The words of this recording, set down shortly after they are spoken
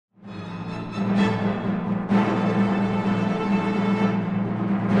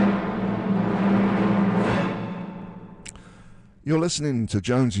You're listening to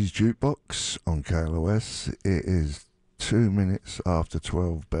Jonesy's Jukebox on KLOS. It is 2 minutes after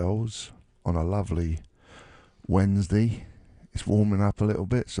 12 bells on a lovely Wednesday. It's warming up a little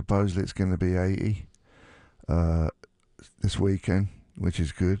bit. Supposedly it's going to be 80 this weekend, which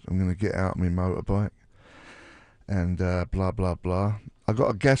is good. I'm going to get out on my motorbike and blah, blah, blah. I got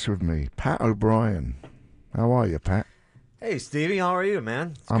a guest with me, Pat O'Brien. How are you, Pat? Hey, Stevie, how are you,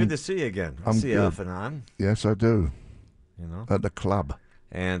 man? It's good to see you again. I see you off and on. Yes, I do. You know, at the club,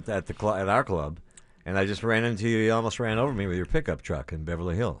 and at our club, and I just ran into you. You almost ran over me with your pickup truck in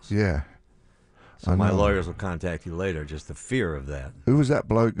Beverly Hills. Yeah. So my lawyers will contact you later. Just the fear of that. Who was that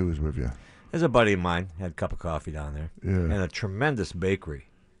bloke who was with you? There's a buddy of mine. Had a cup of coffee down there. Yeah. And a tremendous bakery.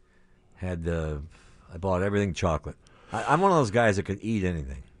 Had I bought everything chocolate. I'm one of those guys that could eat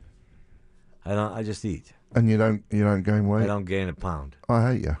anything. I just eat. And you don't gain weight? I don't gain a pound.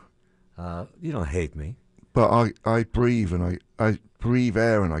 I hate you. You don't hate me. But I breathe and I breathe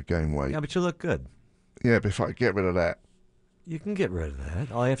air and I gain weight. Yeah, but you look good. Yeah, but if I get rid of that. You can get rid of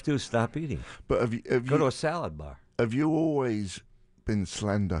that. All you have to do is stop eating. But go to a salad bar. Have you always been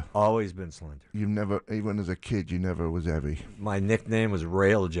slender? Always been slender. You've never, even as a kid, you never was heavy. My nickname was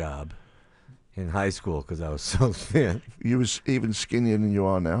Rail Job in high school because I was so thin. You was even skinnier than you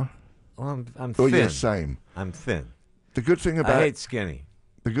are now. Well, I'm Or thin. you're the same. I'm thin. The good thing about I hate skinny.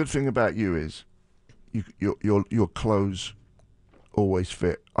 The good thing about you is your clothes always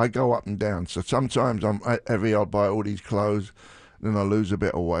fit. I go up and down, so sometimes I'm heavy. I'll buy all these clothes, then I lose a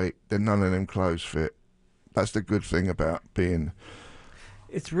bit of weight. Then none of them clothes fit. That's the good thing about being.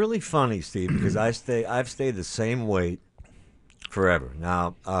 It's really funny, Steve, because I've stayed the same weight forever.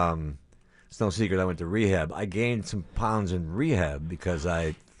 Now, it's no secret I went to rehab. I gained some pounds in rehab because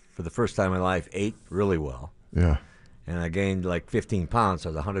I, for the first time in my life, ate really well. Yeah. And I gained like 15 pounds. So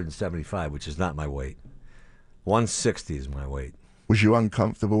I was 175, which is not my weight. 160 is my weight. Was you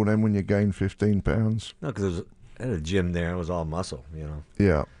uncomfortable then when you gained 15 pounds? No, because I had a gym there. It was all muscle, you know.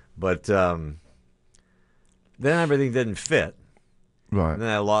 Yeah. But then everything didn't fit. Right. And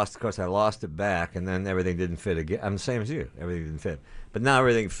then I lost it back, and then everything didn't fit again. I'm the same as you. Everything didn't fit. But now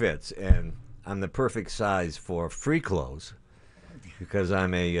everything fits, and I'm the perfect size for free clothes because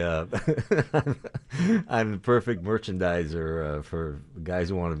I'm I'm the perfect merchandiser for guys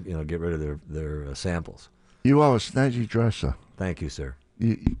who want to get rid of their samples. You are a snazzy dresser. Thank you, sir.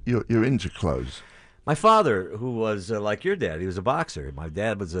 You're into clothes. My father, who was like your dad, he was a boxer. My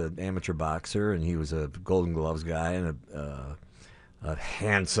dad was an amateur boxer, and he was a Golden Gloves guy and a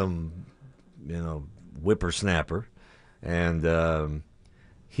handsome, whippersnapper. And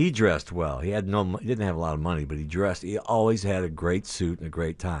he dressed well. He didn't have a lot of money, but he dressed. He always had a great suit and a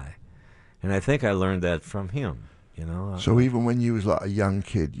great tie. And I think I learned that from him. So even when you was like a young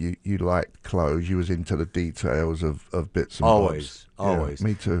kid, you liked clothes. You was into the details of bits and bobs. Always. Yeah,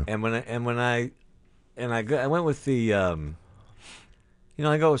 me too. And I went with the, I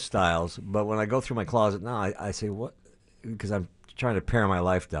go with styles. But when I go through my closet now, I say what, because I'm trying to pare my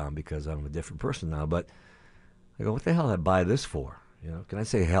life down because I'm a different person now. But I go, what the hell did I buy this for? Can I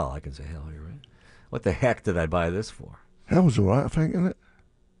say hell? I can say hell here, right? What the heck did I buy this for? Hell's all right, I think, isn't it?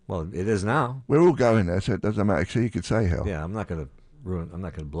 Well, it is now. We're all going there, so it doesn't matter. So you could say hell. Yeah, I'm not going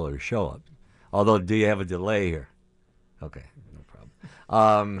to blow your show up. Although, do you have a delay here? Okay, no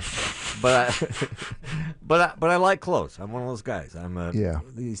problem. But I like clothes. I'm one of those guys.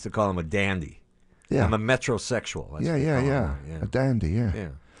 They used to call him a dandy. Yeah. I'm a metrosexual. Yeah. A dandy, yeah. Yeah.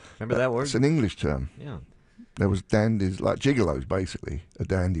 Remember that word? It's an English term. Yeah. There was dandies, like gigolos, basically. A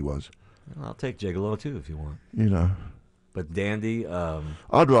dandy was. Well, I'll take gigolo, too, if you want. But dandy...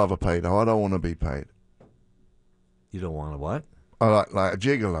 I'd rather pay, though. I don't want to be paid. You don't want to what? I like a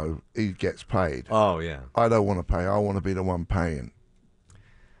gigolo, he gets paid. Oh, yeah. I don't want to pay. I want to be the one paying.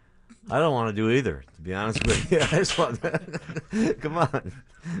 I don't want to do either, to be honest with you. I just want come on.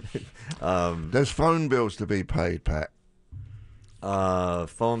 There's phone bills to be paid, Pat.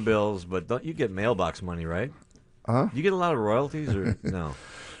 Phone bills, but don't you get mailbox money, right? Huh? Do you get a lot of royalties or no?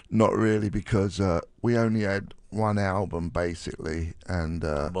 Not really, because we only had one album basically, and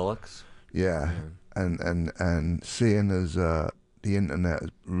Bullocks. Yeah. And seeing as the internet is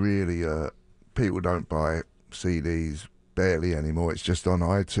really people don't buy CDs barely anymore. It's just on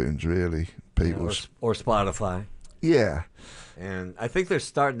iTunes, really. Or Spotify. Yeah. And I think they're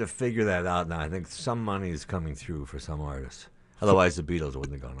starting to figure that out now. I think some money is coming through for some artists. Otherwise, the Beatles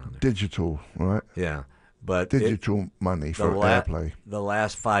wouldn't have gone on there. Digital, right? Yeah. But digital money for airplay. The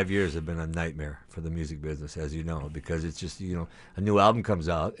last 5 years have been a nightmare for the music business, as you know, because it's just, a new album comes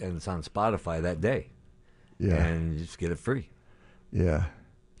out and it's on Spotify that day. Yeah. And you just get it free. Yeah.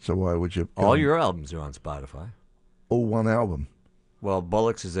 So why would you... All your albums are on Spotify. all one album. Well,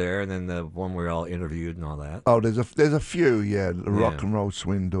 Bullocks is there, and then the one we all interviewed and all that. Oh, there's a few, yeah. The Rock Yeah. and Roll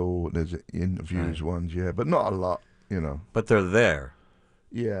Swindle. There's interviews Right. ones, yeah, but not a lot, But they're there.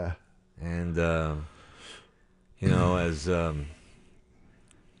 Yeah, And, as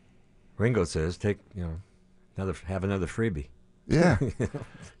Ringo says, have another freebie. yeah,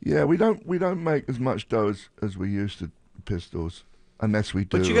 yeah. We don't make as much dough as we used to, Pistols, unless we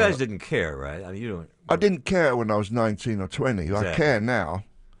do. But you guys didn't care, right? I mean, you don't. I didn't care when I was 19 or 20. I Exactly. care now.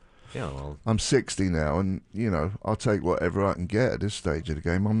 Well, I'm 60 now, and I'll take whatever I can get at this stage of the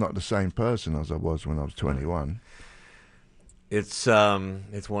game. I'm not the same person as I was when I was 21. it's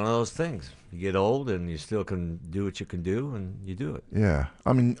one of those things. You get old, and you still can do what you can do, and you do it. Yeah,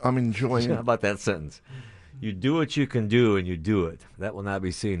 I'm enjoying. How about that sentence? You do what you can do, and you do it. That will not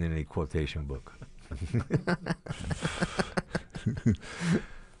be seen in any quotation book.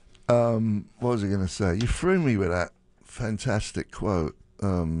 What was I going to say? You threw me with that fantastic quote.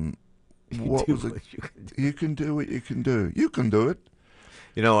 What Do was it? what you can do. You can do what you can do. You can do it.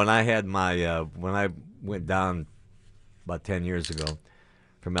 When I had when I went down about 10 years ago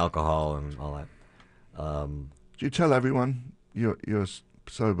from alcohol and all that, Do you tell everyone you're a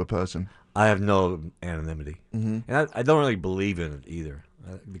sober person? I have no anonymity, Mm-hmm. and I don't really believe in it either,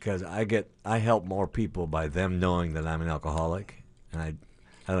 because I help more people by them knowing that I'm an alcoholic, and I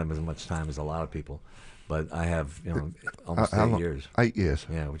don't have as much time as a lot of people, but I have almost How 8 long? years. 8 years.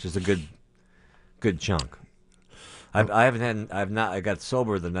 Yeah, which is a good chunk. I got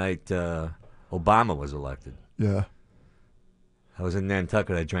sober the night Obama was elected. Yeah. I was in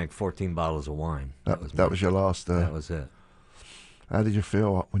Nantucket. I drank 14 bottles of wine. That was your last. That was it. How did you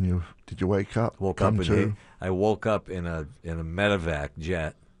feel when did you wake up? I woke up in a medevac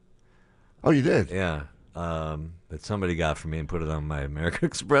jet. Oh, you did. Yeah, that somebody got for me and put it on my American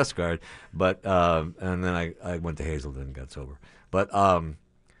Express card. But and then I went to Hazelden and got sober. But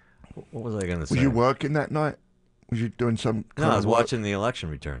what was I going to say? Was you working that night? Was you doing some? No, kind I of was work? watching the election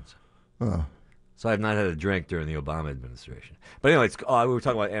returns. Oh. So I have not had a drink during the Obama administration. But anyway, we were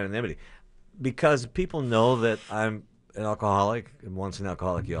talking about anonymity. Because people know that I'm an alcoholic, and once an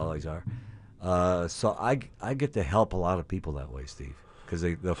alcoholic, you always are. So I get to help a lot of people that way, Steve. Because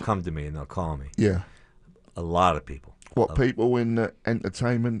they'll come to me and they'll call me. Yeah. A lot of people. What, people in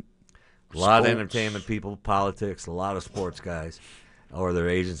entertainment? A lot of Sports? entertainment people, politics, a lot of sports guys. Or their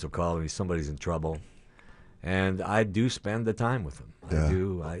agents will call me, somebody's in trouble. And I do spend the time with them. Yeah. I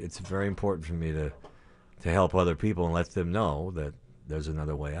do. It's very important for me to help other people and let them know that there's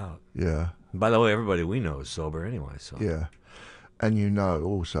another way out. Yeah. And by the way, everybody we know is sober anyway. So Yeah. And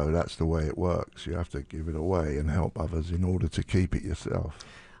also that's the way it works. You have to give it away and help others in order to keep it yourself.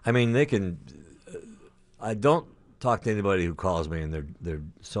 I mean, they can. I don't talk to anybody who calls me and they're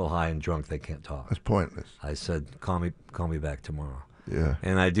so high and drunk they can't talk. That's pointless. I said, call me back tomorrow. Yeah.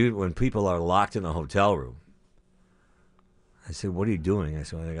 And I do when people are locked in a hotel room. I said, what are you doing? I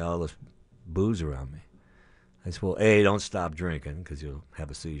said, well, I got all this booze around me. I said, well, A, don't stop drinking because you'll have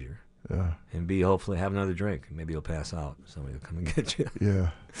a seizure. Yeah. And B, hopefully have another drink. Maybe you'll pass out. Somebody will come and get you.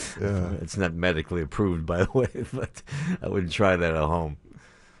 Yeah. Yeah. It's not medically approved, by the way, but I wouldn't try that at home.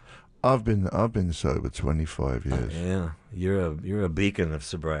 I've been sober 25 years. Yeah, you're a beacon of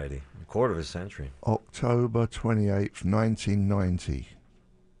sobriety. A quarter of a century. October 28th, 1990.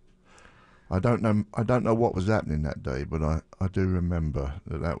 I don't know what was happening that day, but I do remember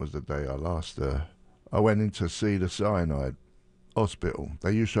that was the day I last. I went in to see the cyanide hospital.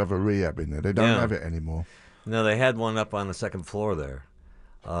 They used to have a rehab in there. They don't have it anymore. No, they had one up on the second floor there.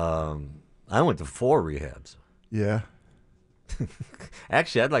 I went to 4 rehabs. Yeah.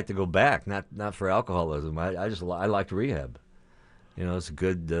 Actually, I'd like to go back. Not for alcoholism. I liked rehab. It's a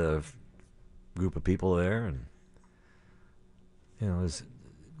good group of people there, and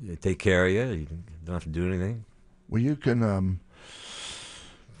they take care of you. You don't have to do anything. Well, you can.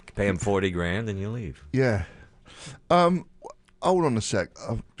 Pay them $40,000 and you leave. Yeah. Hold on a sec.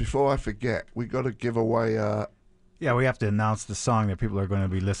 Before I forget, we got to give away. Yeah, we have to announce the song that people are going to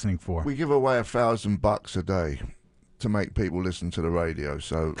be listening for. We give away $1,000 a day to make people listen to the radio.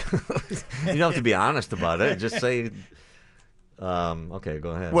 So You don't have to be honest about it. Just say, okay,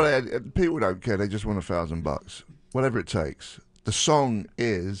 go ahead. well, people don't care. They just want $1,000, whatever it takes. The song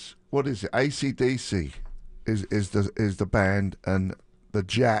is, what is it? AC/DC is the band, and the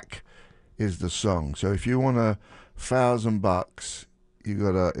Jack is the song. So if you want $1,000, you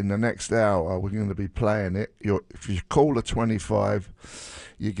gotta, in the next hour we're going to be playing it. If you call a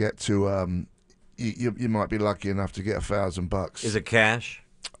 25, you get to you might be lucky enough to get $1,000. Is it cash?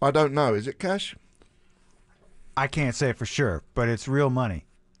 I don't know. Is it cash? I can't say for sure, but it's real money.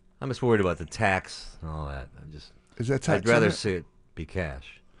 I'm just worried about the tax and all that. Is there tax I'd rather on it? see it be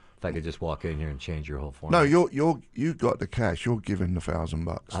cash. If I could just walk in here and change your whole form. No, you got the cash. You're giving the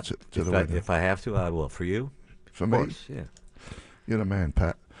 $1,000 to the wedding. If I have to, I will. For you? For Of me, course, yeah. you're the man,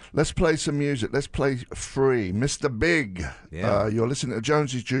 Pat. Let's play some music. Let's play Free, Mr. Big. Yeah. You're listening to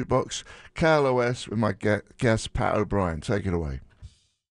Jonesy's Jukebox, KLOS, with my guest, Pat O'Brien. Take it away.